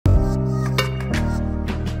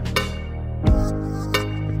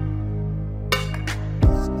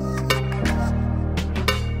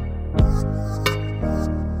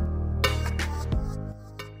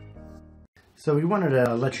So we wanted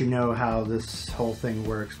to let you know how this whole thing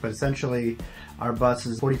works, but essentially our bus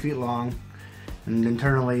is 40 feet long and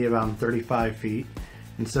internally around 35 feet.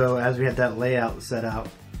 And so as we had that layout set out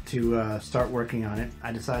to start working on it,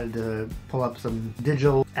 I decided to pull up some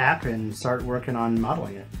digital app and start working on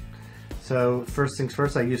modeling it. So first things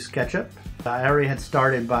first, I used SketchUp. I already had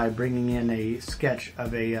started by bringing in a sketch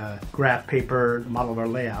of a graph paper model of our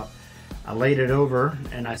layout. I laid it over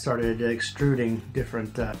and I started extruding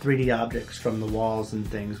different 3D objects from the walls and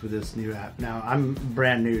things with this new app. Now I'm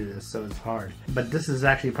brand new to this, so it's hard, but this is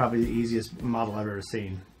actually probably the easiest model I've ever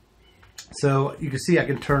seen. So you can see I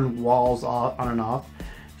can turn walls on and off.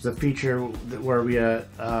 There's a feature where we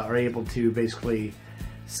are able to basically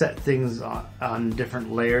set things on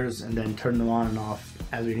different layers and then turn them on and off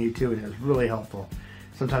as we need to, and it's really helpful.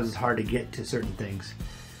 Sometimes it's hard to get to certain things.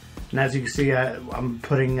 And as you can see, I'm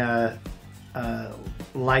putting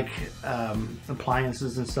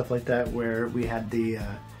appliances and stuff like that where we had the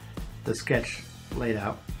sketch laid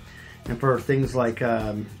out. And for things like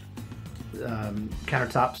countertops,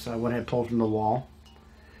 I went ahead and pulled from the wall.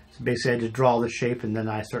 So basically I just draw the shape and then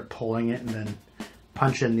I start pulling it and then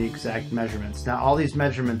punch in the exact measurements. Now all these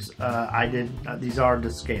measurements these are to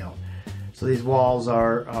scale. So these walls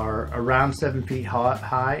are around 7 feet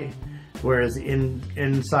high, whereas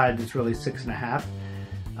inside it's really 6.5.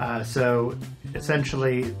 So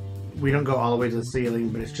essentially we don't go all the way to the ceiling,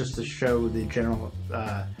 but it's just to show the general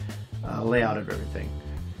layout of everything.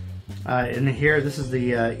 And here, this is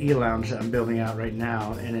the E-lounge that I'm building out right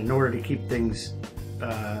now, and in order to keep things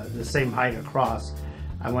the same height across,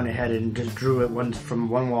 I went ahead and just drew it from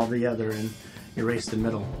one wall to the other and erased the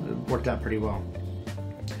middle. It worked out pretty well.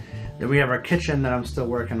 Then we have our kitchen that I'm still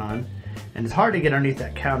working on, and it's hard to get underneath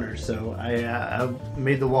that counter, so I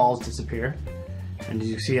made the walls disappear. And as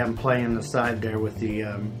you see, I'm playing on the side there with the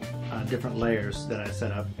different layers that I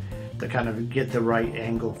set up to kind of get the right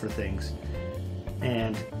angle for things.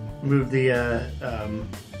 And move the,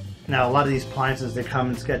 now a lot of these appliances, they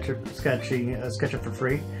come in SketchUp for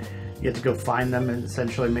free. You have to go find them and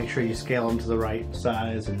essentially make sure you scale them to the right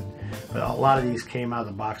size. But a lot of these came out of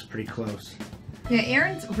the box pretty close. Yeah,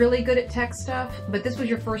 Aaron's really good at tech stuff, but this was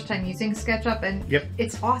your first time using SketchUp, and yep,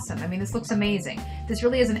 it's awesome. I mean, this looks amazing. This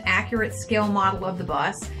really is an accurate scale model of the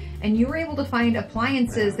bus, and you were able to find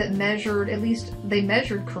appliances that measured, at least they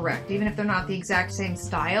measured correct, even if they're not the exact same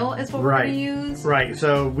style as what we're going to use. Right,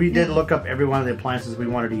 so we did look up every one of the appliances we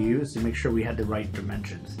wanted to use to make sure we had the right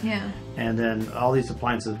dimensions. Yeah. And then all these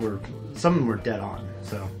appliances some of them were dead on,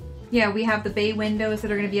 so. Yeah, we have the bay windows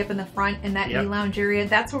that are going to be up in the front in that E-lounge area.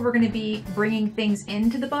 That's where we're going to be bringing things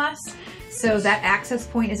into the bus. So that access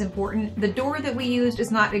point is important. The door that we used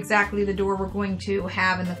is not exactly the door we're going to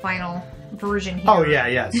have in the final version here. Oh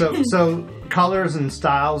yeah. So colors and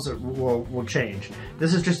styles will change.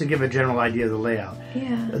 This is just to give a general idea of the layout.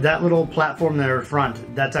 Yeah. That little platform there in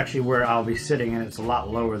front, that's actually where I'll be sitting, and it's a lot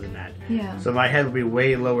lower than that. Yeah. So my head will be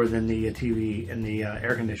way lower than the TV and the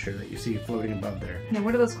air conditioner that you see floating above there. Now,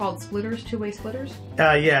 what are those called? Splitters? Two-way splitters?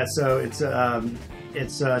 Yeah. So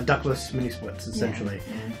it's ductless mini splits essentially,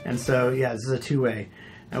 and so yeah, this is a two-way.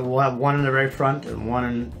 And we'll have one in the very front and one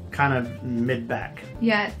in kind of mid-back.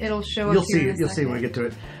 Yeah, it'll show up. You'll see when we get to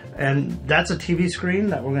it. And that's a TV screen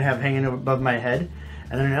that we're going to have hanging above my head.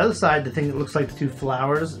 And then on the other side, the thing that looks like the two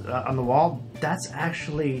flowers on the wall, that's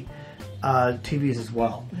actually TVs as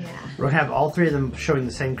well. Yeah. We're going to have all three of them showing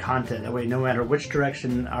the same content. That way, no matter which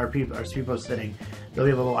direction our people are sitting, they'll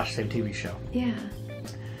be able to watch the same TV show. Yeah.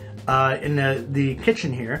 In the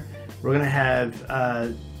kitchen here, we're going to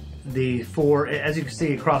have the four, as you can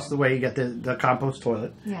see across the way, you got the compost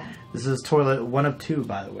toilet. Yeah. This is toilet 1 of 2,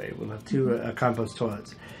 by the way. We'll have 2 compost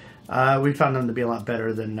toilets. We found them to be a lot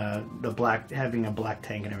better than having a black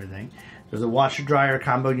tank and everything. There's a washer dryer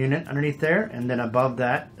combo unit underneath there, and then above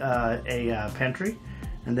that a pantry,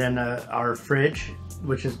 and then our fridge,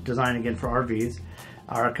 which is designed again for RVs,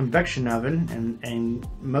 our convection oven, and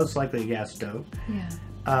most likely a gas stove. Yeah.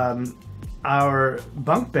 Our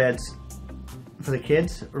bunk beds for the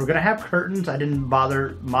kids, we're going to have curtains. I didn't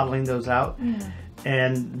bother modeling those out. Yeah.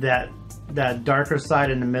 And that darker side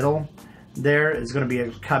in the middle there is going to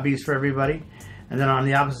be cubbies for everybody. And then on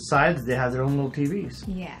the opposite sides, they have their own little TVs.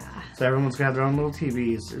 Yeah. So everyone's going to have their own little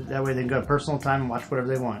TVs. That way they can go to personal time and watch whatever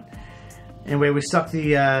they want. Anyway, we stuck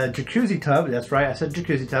the jacuzzi tub. That's right, I said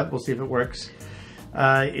jacuzzi tub. We'll see if it works.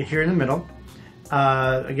 Here in the middle.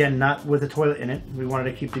 Again, not with a toilet in it. We wanted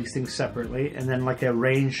to keep these things separately. And then like a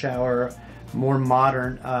rain shower more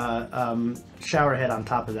modern shower head on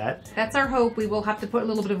top of that. That's our hope. We will have to put a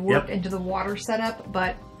little bit of work into the water setup,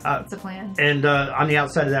 but that's the plan. And on the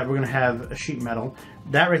outside of that, we're going to have a sheet metal.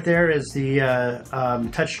 That right there is the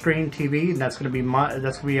touchscreen TV, and that's going to be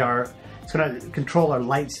it's going to control our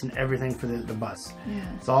lights and everything for the bus.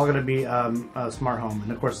 Yeah. It's all going to be a smart home,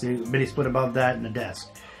 and of course the mini split above that and the desk.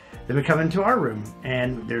 Then we come into our room,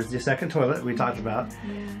 and there's the second toilet we talked about.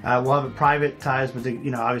 Yeah. We'll have it privatized, but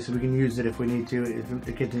obviously we can use it if we need to. If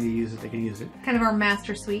the kids need to use it, they can use it. Kind of our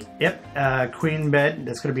master suite. Yep. Queen bed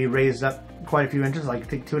that's going to be raised up quite a few inches, like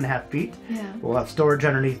 2.5 feet. Yeah. We'll have storage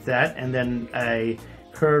underneath that, and then a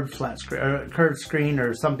curved screen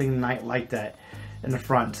or something like that in the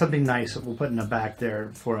front. Something nice that we'll put in the back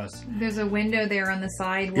there for us. There's a window there on the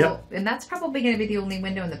side. Well, and that's probably going to be the only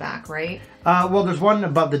window in the back, right? Well, there's one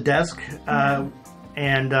above the desk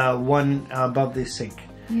and one above the sink.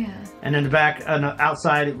 Yeah. And in the back, on the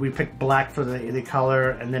outside, we picked black for the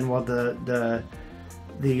color, and then the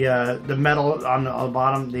metal on the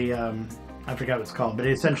bottom, I forgot what it's called, but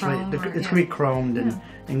essentially it's gonna be chromed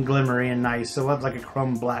and glimmery and nice. So we'll have like a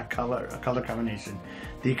chrome black color combination.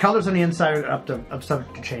 The colors on the inside are up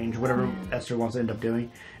subject to change, whatever Esther wants to end up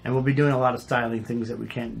doing, and we'll be doing a lot of styling things that we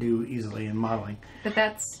can't do easily in modeling. But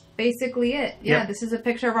that's basically it. Yeah, this is a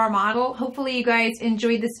picture of our model. Hopefully you guys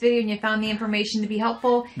enjoyed this video and you found the information to be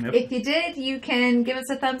helpful. Yep. If you did, you can give us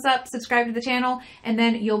a thumbs up, subscribe to the channel, and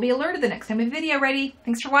then you'll be alerted the next time we have a video ready.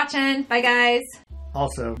 Thanks for watching. Bye, guys.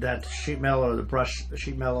 Also, that sheet metal or the brush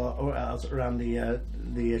sheet metal around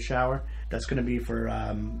the shower, that's going to be for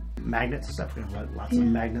magnets and stuff. We're going to have lots of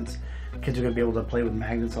magnets. Kids are going to be able to play with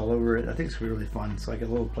magnets all over it. I think it's going to be really fun. It's like a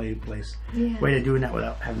little play place. Yeah. Way of doing that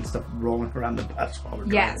without having stuff rolling around the bus while we're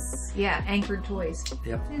driving. Yes. Yeah, anchored toys.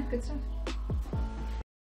 Yep. Yeah, good stuff.